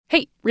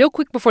Hey, real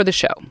quick before the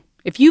show.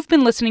 If you've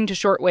been listening to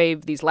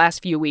Shortwave these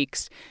last few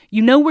weeks, you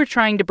know we're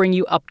trying to bring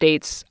you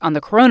updates on the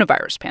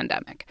coronavirus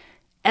pandemic,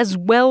 as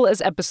well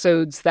as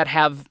episodes that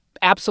have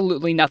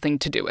absolutely nothing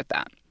to do with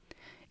that.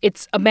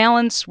 It's a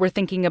balance we're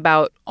thinking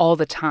about all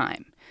the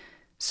time.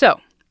 So,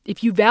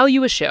 if you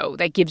value a show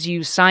that gives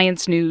you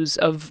science news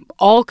of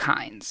all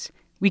kinds,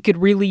 we could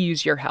really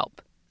use your help.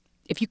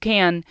 If you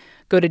can,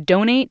 go to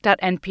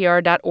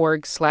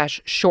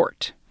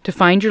donate.npr.org/short to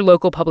find your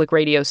local public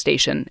radio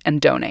station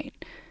and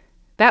donate.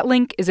 That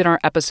link is in our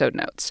episode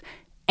notes.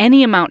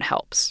 Any amount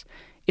helps.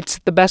 It's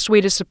the best way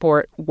to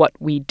support what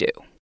we do.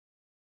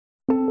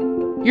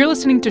 You're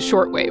listening to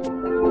Shortwave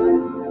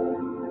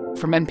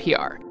from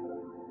NPR.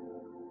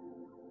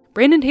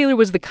 Brandon Taylor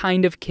was the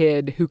kind of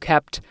kid who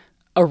kept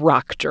a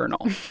rock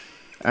journal.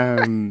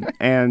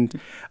 And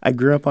I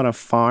grew up on a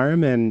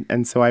farm,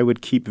 and so I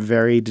would keep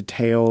very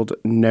detailed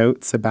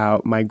notes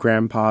about my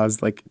grandpa's,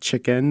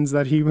 chickens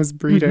that he was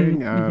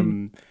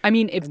breeding. I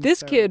mean, if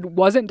this kid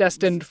wasn't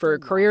destined for a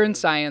career in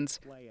science,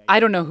 I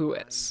don't know who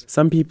is.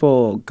 Some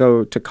people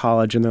go to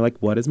college and they're like,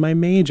 what is my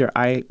major?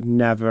 I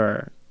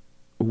never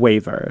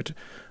wavered.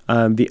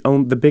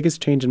 The biggest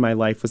change in my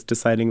life was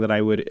deciding that I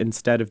would,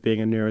 instead of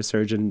being a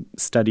neurosurgeon,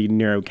 study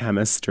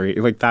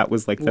neurochemistry. That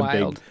was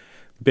the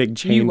big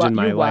change in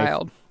my life.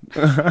 Wild.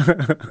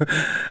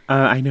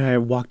 I know, I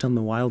walked on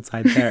the wild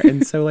side there.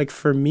 And so,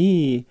 for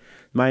me,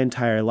 my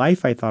entire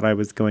life, I thought I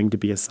was going to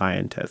be a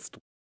scientist.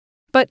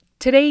 But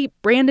today,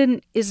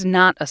 Brandon is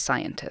not a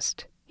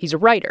scientist. He's a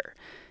writer.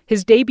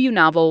 His debut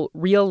novel,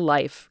 Real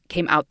Life,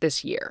 came out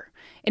this year,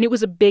 and it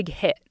was a big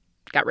hit.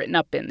 Got written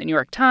up in the New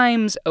York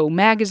Times, O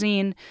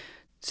Magazine.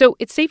 So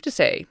it's safe to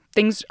say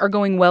things are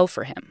going well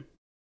for him.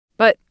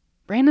 But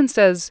Brandon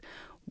says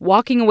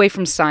walking away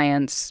from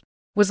science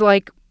was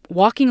like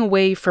walking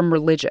away from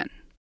religion.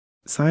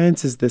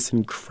 Science is this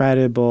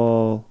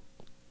incredible,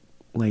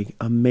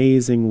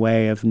 amazing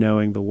way of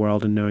knowing the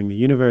world and knowing the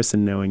universe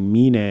and knowing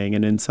meaning.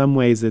 And in some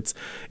ways, it's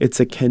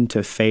akin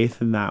to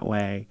faith in that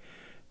way.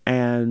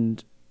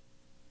 And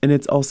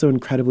it's also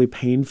incredibly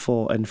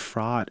painful and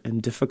fraught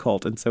and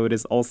difficult. And so it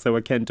is also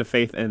akin to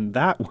faith in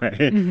that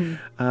way.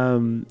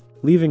 Mm-hmm.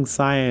 Leaving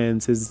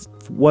science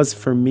was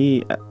for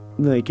me,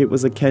 it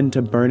was akin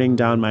to burning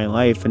down my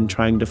life and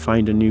trying to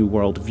find a new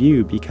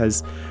worldview,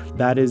 because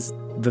that is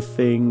the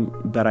thing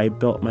that I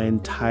built my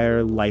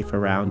entire life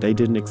around. I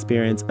didn't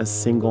experience a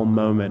single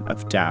moment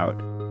of doubt.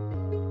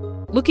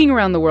 Looking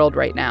around the world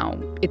right now,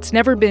 it's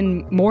never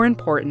been more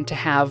important to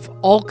have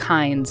all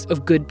kinds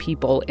of good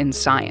people in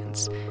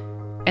science.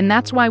 And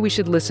that's why we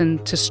should listen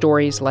to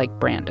stories like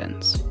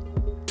Brandon's.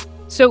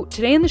 So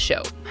today in the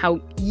show, how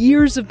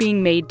years of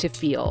being made to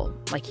feel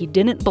like he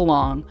didn't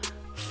belong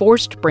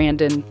forced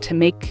Brandon to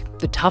make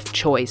the tough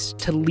choice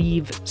to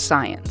leave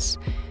science,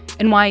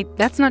 and why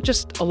that's not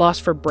just a loss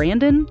for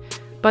Brandon,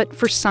 but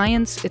for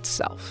science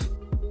itself.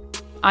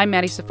 I'm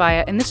Maddie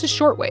Sofia, and this is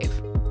Shortwave,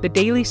 the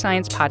daily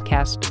science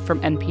podcast from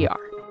NPR.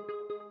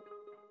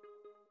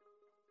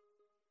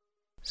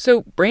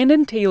 So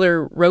Brandon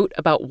Taylor wrote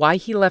about why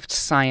he left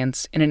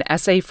science in an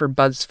essay for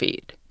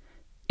BuzzFeed.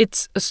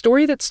 It's a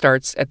story that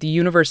starts at the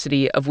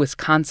University of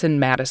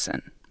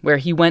Wisconsin-Madison, where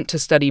he went to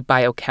study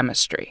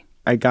biochemistry.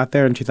 I got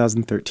there in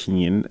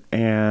 2013,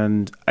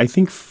 and I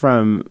think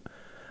from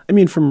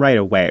right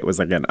away, it was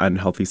an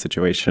unhealthy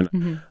situation.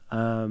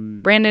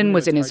 Mm-hmm. Brandon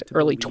was in his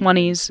early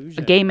 20s,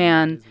 a gay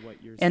man,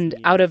 and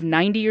out of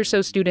 90 or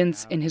so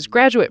students in his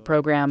graduate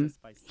program,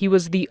 he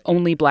was the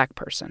only Black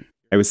person.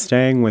 I was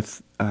staying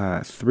with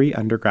 3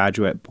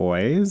 undergraduate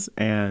boys,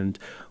 and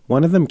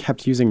one of them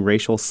kept using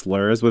racial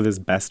slurs with his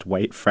best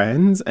white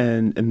friends,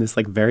 and in this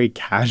very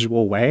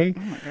casual way. Oh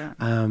my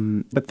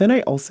God. But then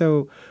I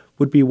also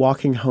would be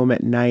walking home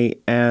at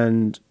night,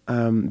 and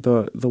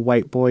the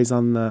white boys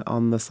on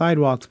the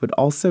sidewalks would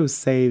also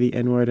say the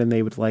N-word, and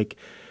they would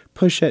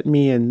push at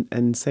me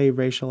and say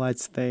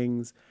racialized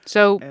things.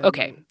 So,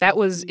 okay, that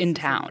was in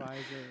town.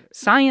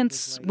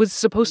 Science was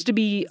supposed to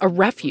be a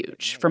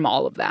refuge from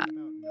all of that.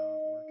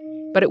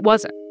 But it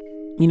wasn't.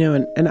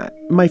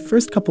 My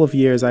first couple of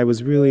years, I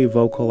was really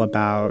vocal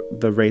about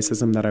the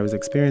racism that I was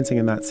experiencing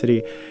in that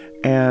city.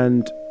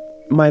 And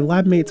my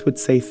lab mates would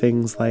say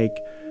things like,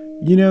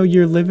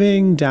 you're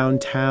living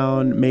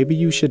downtown, maybe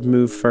you should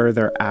move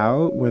further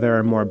out where there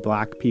are more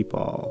Black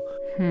people.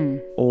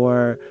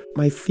 Or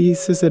my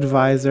thesis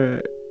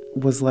advisor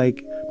was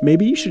like,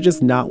 maybe you should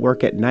just not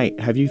work at night.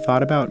 Have you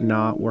thought about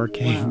not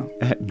working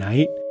at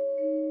night?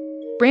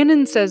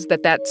 Brandon says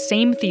that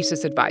same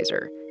thesis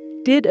advisor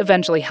did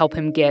eventually help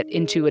him get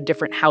into a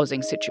different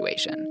housing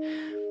situation.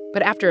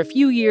 But after a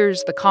few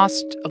years, the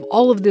cost of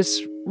all of this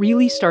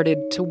really started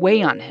to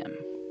weigh on him.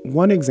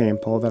 One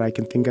example that I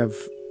can think of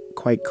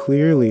quite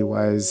clearly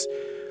was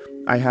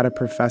I had a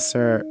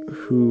professor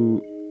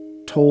who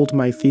told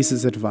my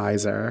thesis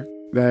advisor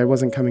that I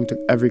wasn't coming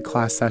to every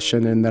class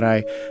session and that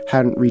I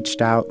hadn't reached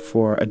out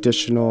for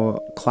additional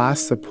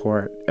class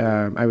support.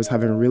 I was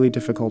having a really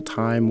difficult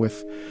time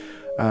with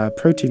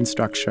protein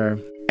structure.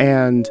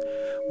 And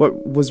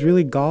what was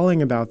really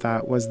galling about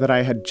that was that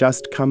I had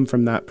just come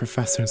from that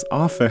professor's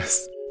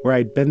office where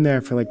I'd been there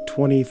for like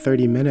 20,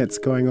 30 minutes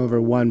going over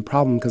one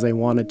problem because I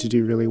wanted to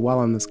do really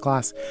well in this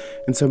class.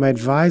 And so my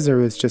advisor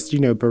was just,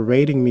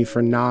 berating me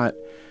for not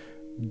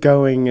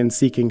going and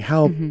seeking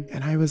help. Mm-hmm.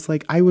 And I was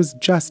like, I was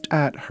just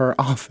at her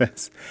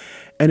office.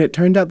 And it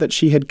turned out that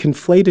she had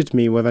conflated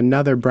me with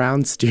another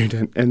Brown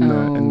student in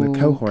the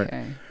cohort.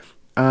 Okay.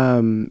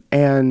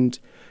 And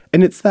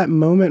it's that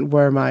moment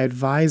where my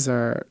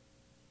advisor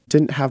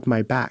didn't have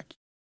my back.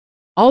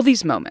 All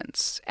these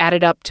moments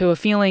added up to a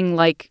feeling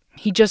like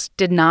he just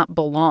did not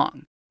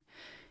belong.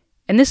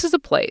 And this is a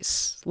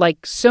place,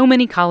 like so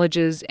many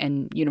colleges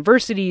and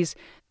universities,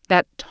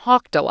 that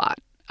talked a lot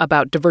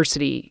about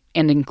diversity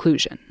and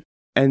inclusion.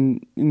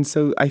 And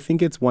so I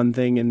think it's one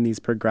thing in these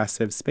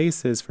progressive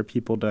spaces for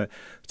people to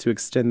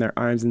extend their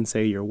arms and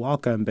say you're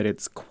welcome, but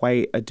it's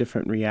quite a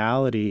different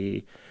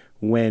reality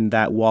when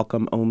that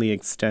welcome only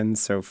extends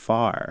so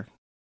far.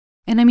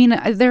 And I mean,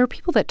 there are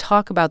people that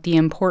talk about the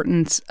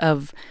importance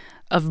of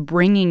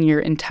bringing your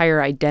entire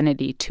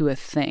identity to a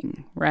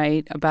thing,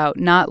 right? About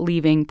not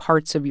leaving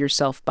parts of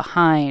yourself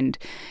behind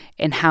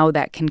and how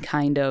that can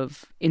kind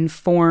of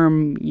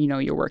inform,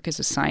 your work as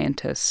a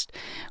scientist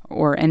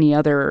or any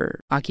other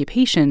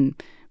occupation.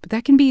 But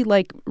that can be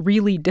like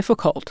really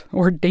difficult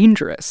or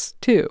dangerous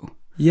too.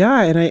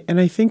 Yeah, and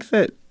I think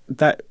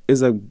that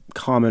is a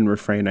common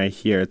refrain I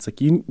hear. It's like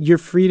you're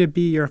free to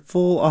be your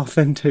full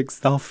authentic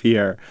self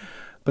here.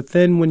 But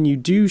then when you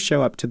do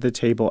show up to the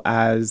table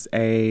as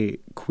a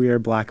queer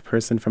Black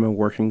person from a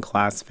working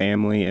class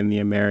family in the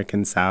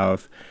American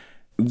South,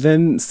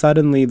 then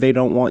suddenly they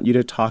don't want you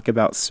to talk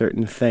about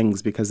certain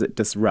things because it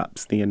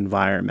disrupts the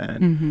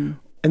environment. Mm-hmm.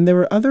 And there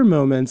were other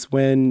moments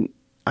when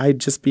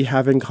I'd just be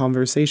having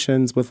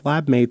conversations with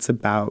lab mates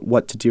about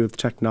what to do with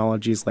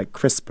technologies like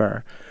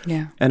CRISPR.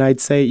 Yeah. And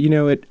I'd say,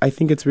 I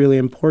think it's really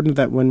important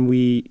that when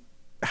we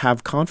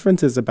have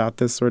conferences about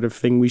this sort of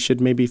thing, we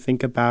should maybe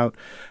think about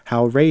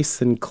how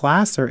race and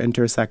class are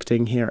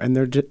intersecting here. And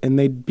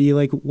they'd be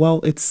like,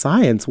 well, it's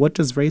science. What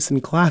does race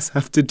and class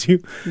have to do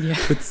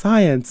with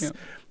science? Yeah.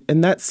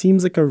 And that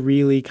seems like a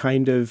really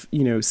kind of,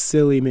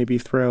 silly, maybe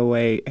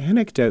throwaway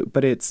anecdote,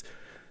 but it's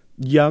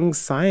young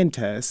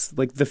scientists,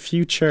 like the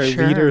future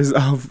leaders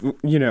of,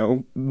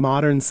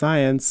 modern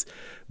science,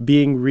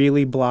 being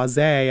really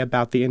blasé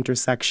about the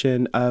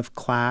intersection of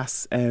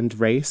class and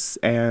race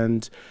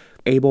and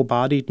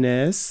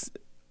able-bodiedness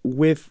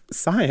with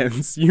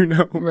science,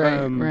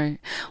 Right.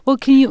 Well,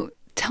 can you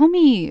tell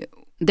me,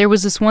 there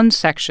was this one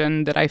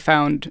section that I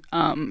found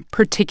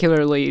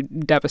particularly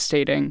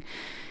devastating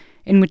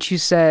in which you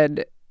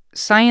said,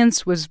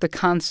 science was the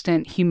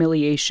constant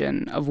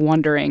humiliation of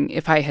wondering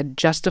if I had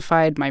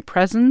justified my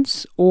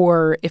presence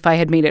or if I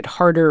had made it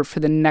harder for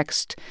the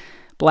next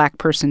Black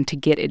person to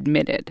get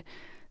admitted.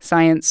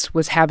 Science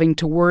was having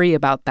to worry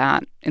about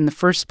that in the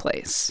first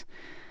place.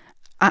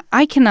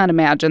 I cannot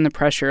imagine the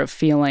pressure of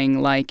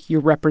feeling like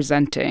you're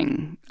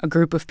representing a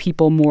group of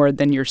people more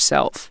than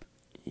yourself.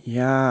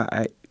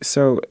 Yeah.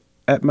 So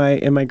in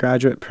my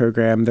graduate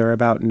program, there were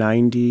about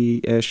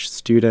 90-ish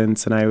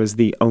students, and I was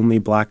the only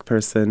Black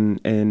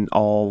person in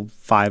all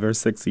 5 or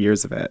 6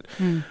 years of it.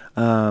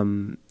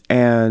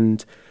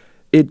 And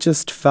it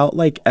just felt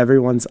like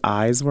everyone's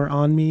eyes were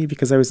on me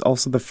because I was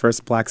also the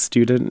first Black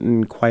student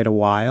in quite a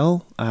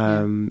while.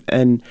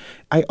 And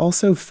I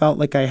also felt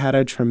like I had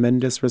a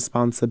tremendous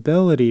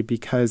responsibility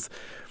because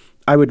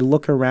I would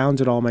look around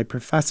at all my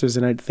professors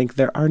and I'd think,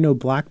 there are no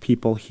Black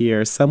people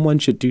here. Someone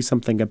should do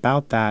something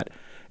about that.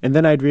 And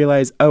then I'd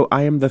realize,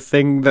 I am the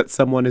thing that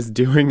someone is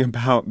doing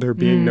about there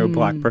being no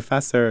Black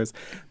professors.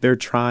 They're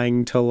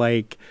trying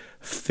to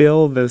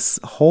fill this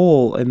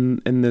hole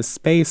in this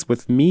space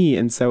with me.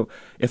 And so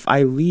if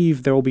I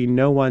leave, there will be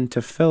no one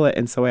to fill it.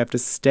 And so I have to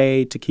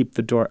stay to keep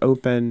the door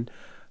open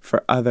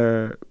for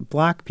other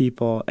Black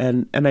people.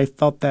 And I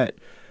felt that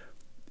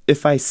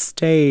if I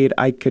stayed,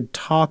 I could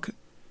talk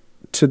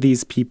to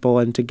these people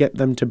and to get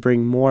them to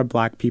bring more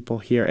Black people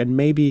here. And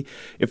maybe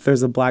if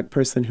there's a Black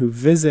person who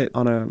visit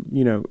on a,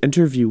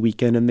 interview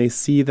weekend and they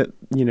see that,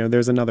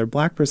 there's another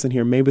Black person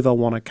here, maybe they'll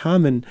want to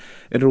come and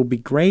it'll be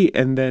great.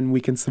 And then we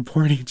can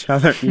support each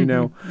other,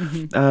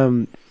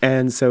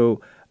 And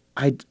so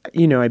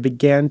I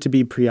began to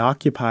be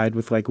preoccupied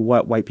with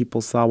what white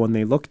people saw when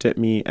they looked at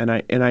me. And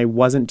I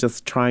wasn't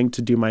just trying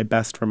to do my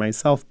best for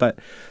myself, but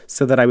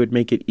so that I would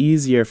make it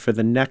easier for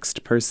the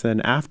next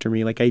person after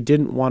me. I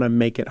didn't want to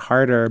make it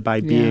harder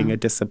by being a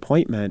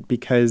disappointment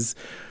because,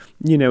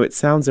 it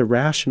sounds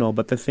irrational,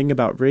 but the thing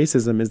about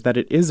racism is that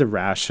it is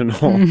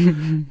irrational.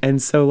 And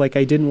so I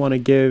didn't want to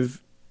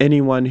give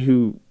anyone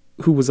who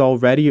was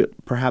already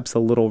perhaps a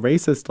little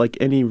racist,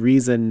 any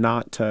reason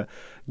not to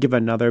give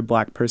another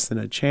Black person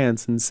a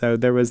chance. And so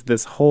there was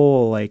this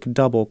whole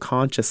double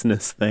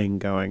consciousness thing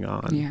going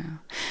on. Yeah.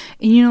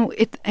 And,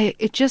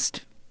 it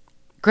just,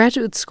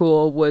 graduate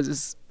school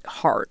was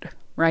hard,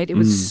 right? It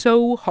was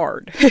so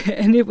hard.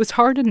 And it was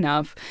hard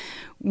enough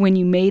when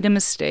you made a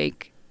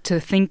mistake to to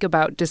think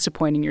about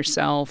disappointing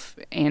yourself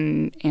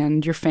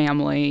and your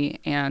family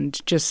and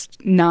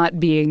just not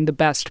being the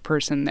best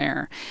person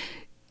there.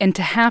 And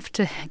to have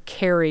to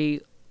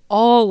carry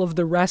all of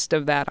the rest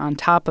of that on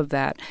top of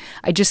that,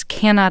 I just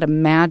cannot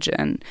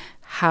imagine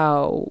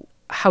how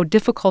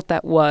difficult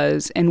that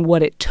was and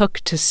what it took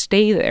to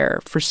stay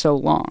there for so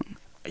long.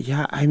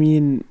 Yeah, I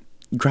mean,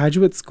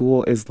 graduate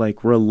school is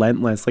like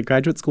relentless. Like,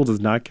 graduate school does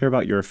not care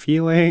about your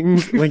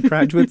feelings. Like,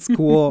 graduate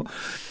school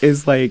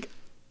is like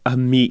a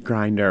meat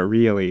grinder,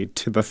 really,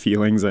 to the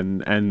feelings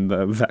and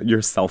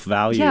your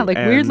self-value. Yeah, like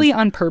weirdly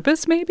on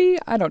purpose, maybe?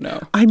 I don't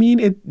know. I mean,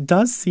 it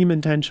does seem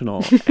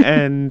intentional.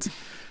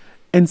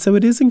 And so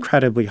it is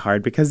incredibly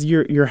hard because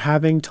you're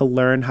having to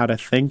learn how to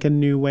think in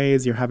new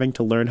ways. You're having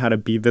to learn how to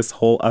be this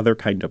whole other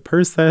kind of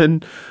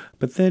person.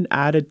 But then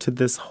added to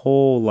this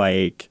whole,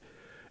 like,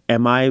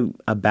 am I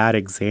a bad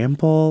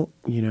example?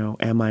 You know,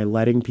 am I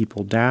letting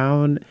people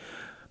down?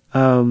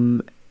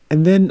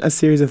 And then a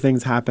series of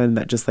things happened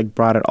that just like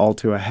brought it all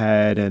to a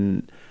head.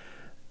 And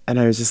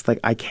I was just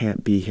like, I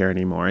can't be here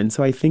anymore. And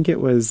so I think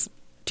it was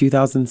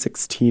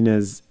 2016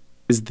 is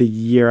the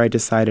year I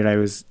decided I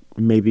was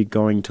maybe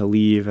going to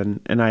leave.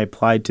 And I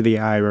applied to the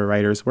Iowa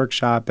Writers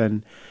Workshop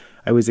and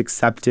I was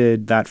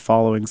accepted that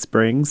following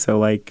spring. So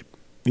like,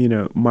 you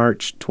know,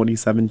 March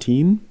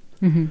 2017.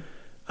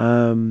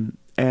 Mm-hmm.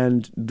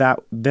 And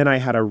then I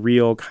had a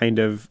real kind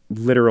of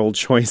literal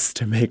choice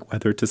to make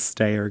whether to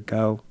stay or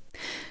go.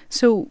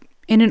 So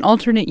in an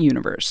alternate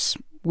universe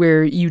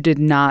where you did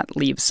not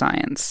leave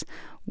science,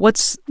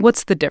 what's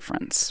the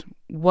difference?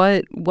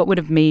 What would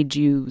have made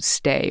you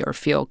stay or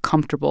feel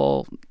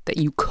comfortable that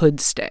you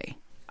could stay?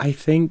 I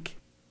think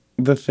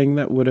the thing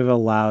that would have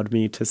allowed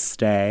me to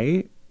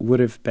stay would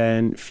have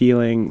been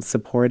feeling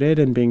supported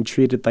and being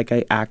treated like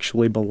I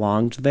actually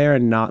belonged there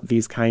and not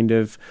these kind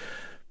of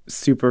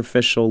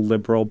superficial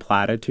liberal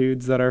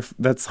platitudes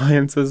that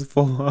science is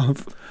full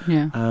of.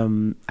 Yeah.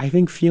 I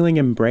think feeling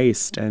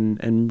embraced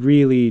and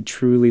really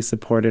truly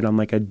supported on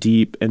like a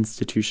deep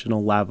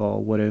institutional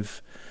level would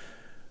have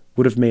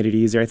made it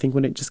easier. I think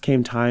when it just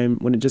came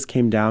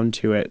down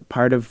to it,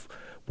 part of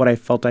what I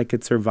felt I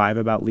could survive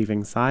about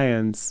leaving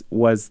science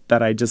was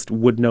that I just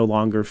would no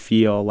longer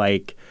feel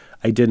like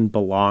I didn't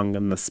belong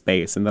in the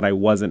space and that I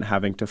wasn't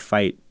having to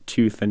fight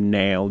tooth and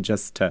nail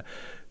just to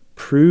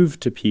prove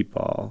to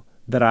people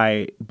that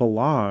I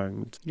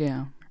belonged.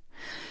 Yeah.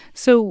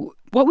 So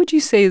what would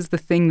you say is the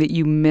thing that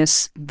you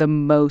miss the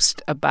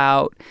most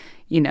about,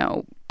 you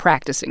know,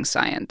 practicing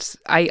science?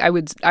 I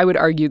would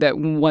argue that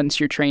once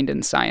you're trained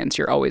in science,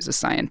 you're always a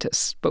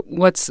scientist. But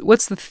what's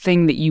the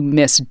thing that you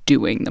miss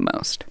doing the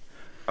most?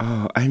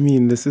 Oh, I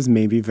mean, this is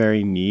maybe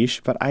very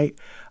niche, but I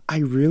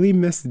really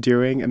miss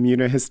doing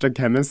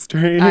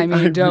immunohistochemistry. I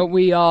mean, don't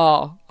we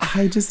all?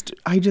 I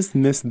just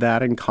miss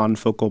that and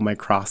confocal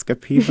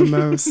microscopy the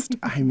most.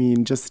 I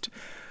mean, just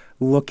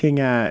looking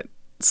at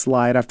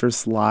slide after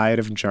slide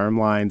of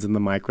germlines in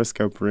the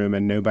microscope room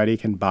and nobody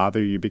can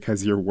bother you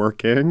because you're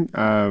working.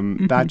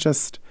 That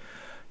just,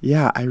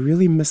 yeah, I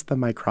really miss the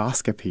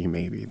microscopy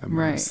maybe the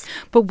most. Right.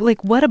 But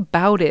like, what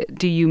about it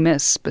do you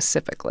miss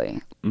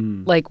specifically?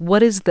 Like,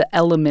 what is the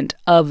element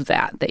of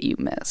that you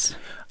miss?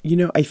 You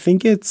know, I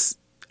think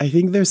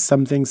there's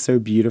something so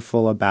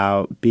beautiful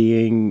about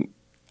being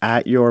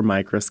at your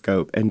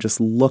microscope and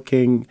just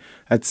looking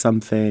at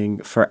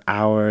something for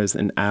hours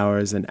and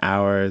hours and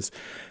hours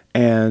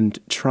and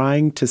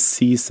trying to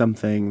see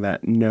something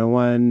that no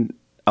one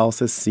else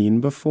has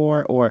seen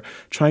before, or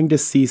trying to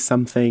see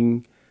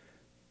something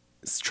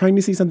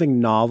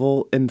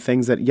novel in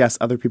things that, yes,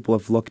 other people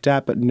have looked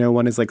at, but no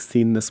one has like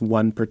seen this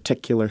one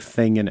particular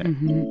thing in it.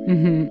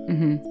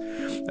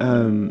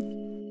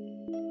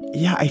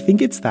 Yeah, I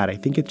think it's that. I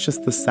think it's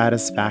just the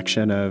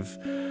satisfaction of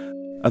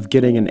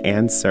getting an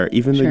answer,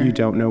 even though you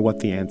don't know what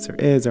the answer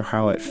is or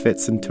how it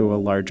fits into a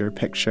larger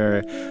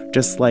picture.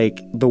 Just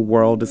like the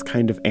world is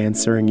kind of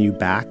answering you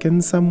back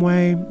in some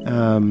way.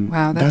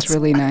 Wow, that's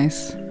really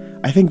nice.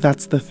 I think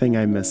that's the thing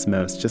I miss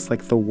most, just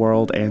like the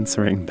world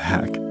answering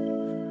back.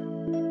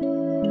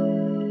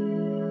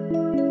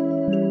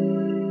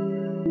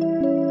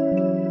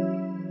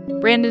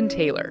 Brandon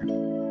Taylor.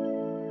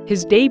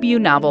 His debut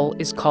novel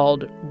is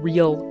called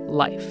Real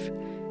Life.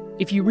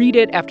 If you read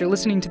it after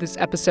listening to this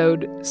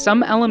episode,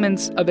 some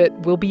elements of it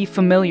will be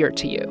familiar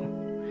to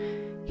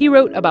you. He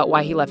wrote about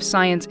why he left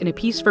science in a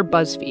piece for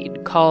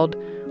BuzzFeed called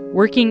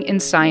Working in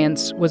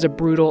Science Was a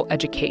Brutal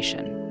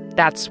Education.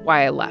 That's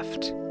Why I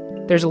Left.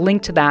 There's a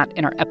link to that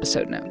in our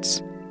episode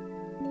notes.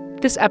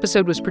 This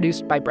episode was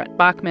produced by Brett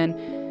Bachman,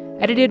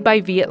 edited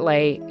by Viet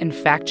Le, and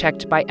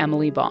fact-checked by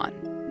Emily Vaughn.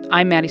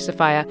 I'm Maddie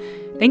Sofia.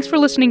 Thanks for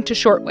listening to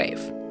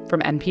Shortwave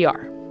from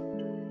NPR.